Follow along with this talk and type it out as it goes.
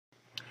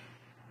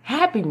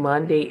Happy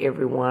Monday,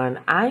 everyone.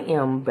 I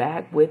am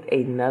back with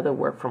another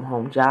work from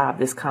home job.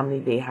 This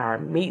company, they hire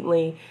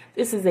Meetly.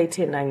 This is a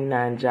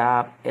 1099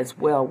 job as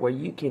well, where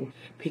you can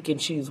pick and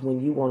choose when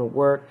you want to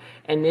work.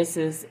 And this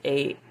is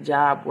a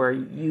job where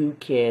you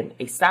can,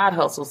 a side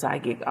hustle, so I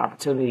get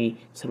opportunity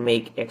to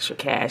make extra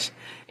cash.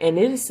 And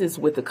this is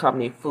with the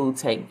company Food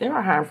Tank. They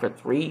are hiring for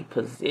 3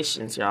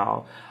 positions,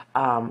 y'all.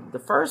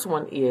 The first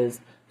one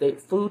is the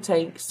Food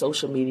Tank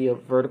social media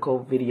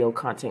vertical video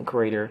content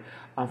creator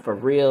for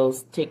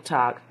Reels,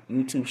 TikTok,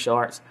 YouTube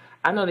Shorts.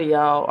 I know that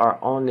y'all are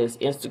on this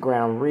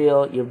Instagram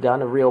Reel. You've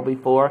done a Reel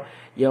before.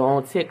 You're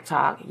on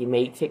TikTok. You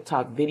made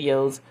TikTok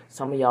videos.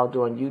 Some of y'all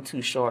doing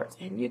YouTube Shorts.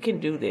 And you can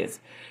do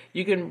this.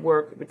 You can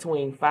work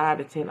between 5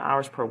 to 10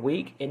 hours per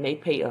week, and they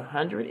pay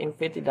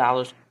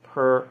 $150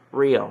 per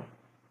reel.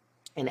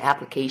 An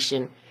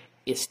application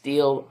is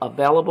still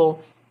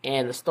available.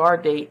 And the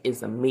start date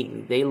is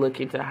immediately. They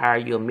looking to hire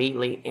you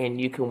immediately, and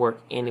you can work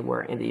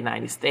anywhere in the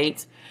United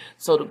States.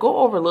 So to go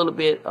over a little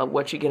bit of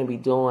what you're going to be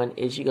doing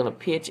is you're going to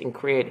pitch and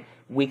create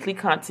weekly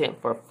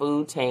content for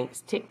Food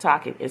Tank's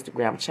TikTok and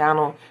Instagram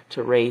channel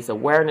to raise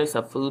awareness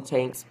of Food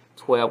Tank's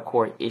 12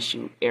 core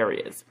issue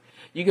areas.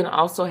 You can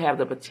also have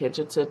the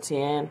potential to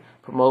attend,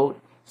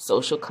 promote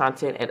social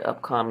content at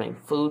upcoming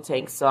Food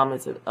Tank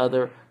summits and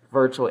other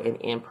virtual and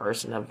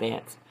in-person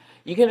events.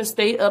 You're going to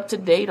stay up to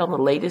date on the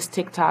latest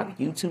TikTok,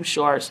 YouTube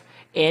Shorts,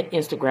 and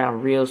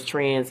Instagram Reels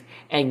trends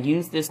and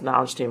use this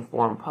knowledge to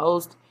inform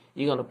posts.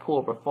 You're going to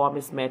pull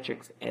performance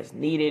metrics as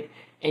needed,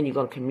 and you're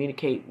going to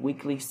communicate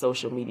weekly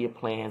social media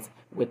plans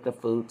with the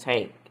Food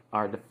Tank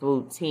or the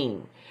food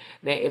team.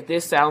 Now, if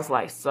this sounds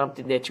like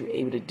something that you're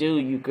able to do,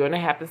 you're going to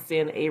have to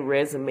send a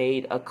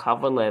resume, a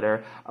cover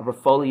letter, a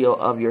portfolio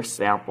of your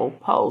sample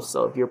post.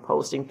 So if you're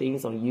posting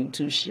things on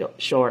YouTube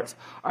Shorts,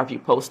 or if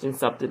you're posting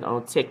something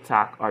on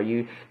TikTok, or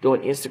you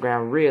doing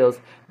Instagram Reels,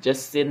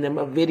 just send them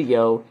a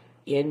video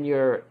in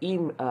your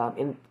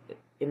email,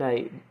 in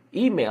a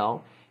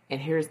email. And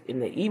here's in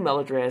the email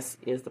address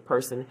is the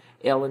person,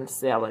 Ellen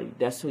Seller.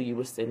 That's who you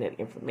would send that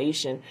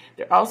information.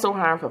 They're also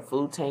hiring for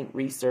Food Tank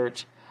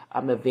research,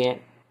 event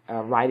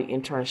writing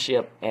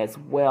internship, as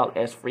well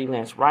as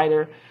freelance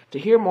writer. To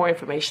hear more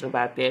information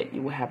about that,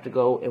 you will have to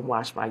go and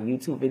watch my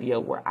YouTube video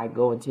where I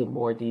go into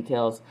more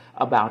details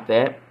about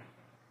that.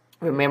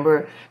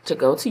 Remember to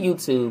go to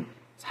YouTube,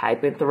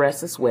 type in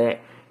Thressa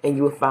Sweat, and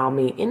you will find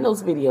me in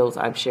those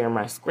videos. I'm sharing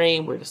my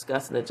screen. We're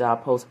discussing the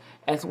job post,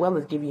 as well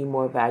as giving you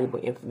more valuable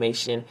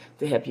information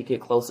to help you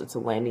get closer to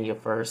landing your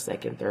first,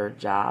 second, third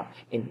job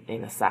in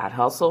a side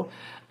hustle.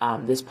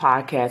 This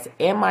podcast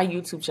and my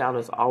YouTube channel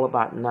is all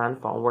about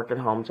non-phone work at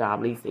home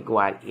job leads that go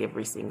out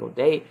every single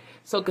day.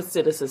 So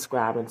consider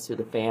subscribing to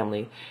the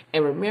family.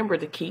 And remember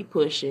to keep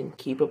pushing,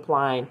 keep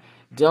applying.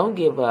 Don't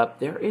give up.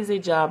 There is a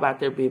job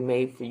out there being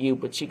made for you,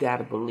 but you got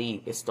to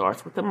believe. It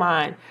starts with the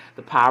mind.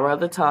 The power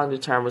of the tongue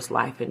determines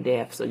life and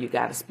death. So you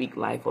got to speak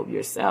life over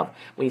yourself.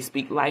 When you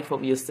speak life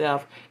over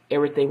yourself,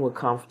 everything will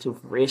come to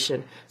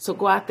fruition. So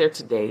go out there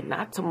today,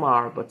 not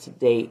tomorrow, but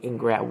today, and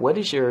grab what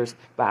is yours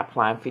by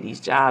applying for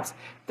these jobs.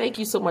 Thank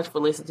you so much for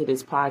listening to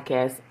this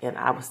podcast, and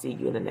I will see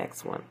you in the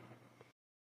next one.